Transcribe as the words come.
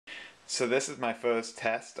So this is my first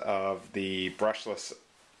test of the brushless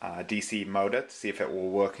DC motor to see if it will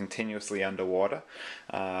work continuously underwater.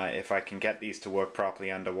 If I can get these to work properly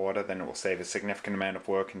underwater, then it will save a significant amount of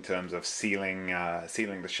work in terms of sealing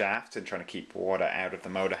the shaft and trying to keep water out of the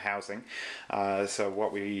motor housing. So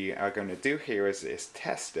what we are going to do here is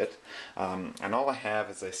test it. And all I have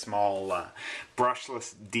is a small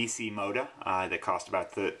brushless DC motor that cost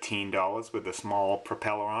about $13 with a small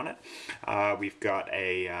propeller on it. We've got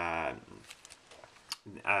a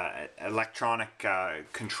electronic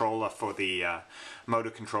controller for the motor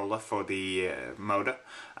controller for the motor,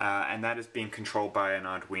 and that is being controlled by an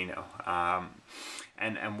Arduino.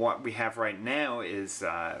 And what we have right now is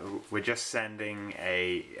we're just sending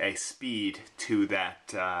a speed to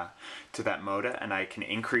that motor, and I can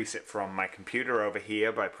increase it from my computer over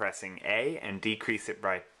here by pressing A and decrease it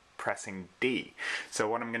by pressing D. So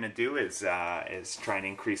what I'm going to do is try and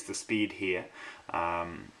increase the speed here.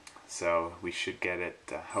 So we should get it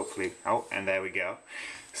hopefully. Oh, and there we go.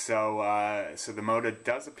 So so the motor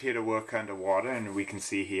does appear to work underwater, and we can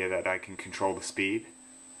see here that I can control the speed.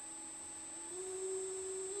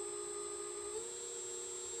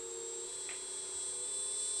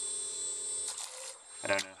 I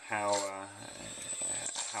don't know how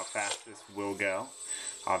fast this will go.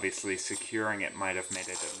 Obviously, securing it might have made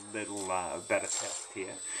it a little better test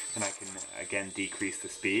here, and I can again decrease the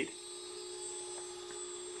speed.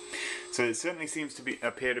 So it certainly seems to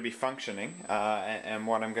appear to be functioning, and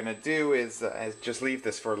what I'm going to do is just leave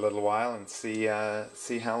this for a little while and see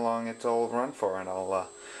how long it'll run for, and I'll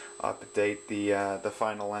update the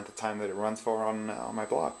final length of time that it runs for on my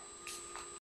blog.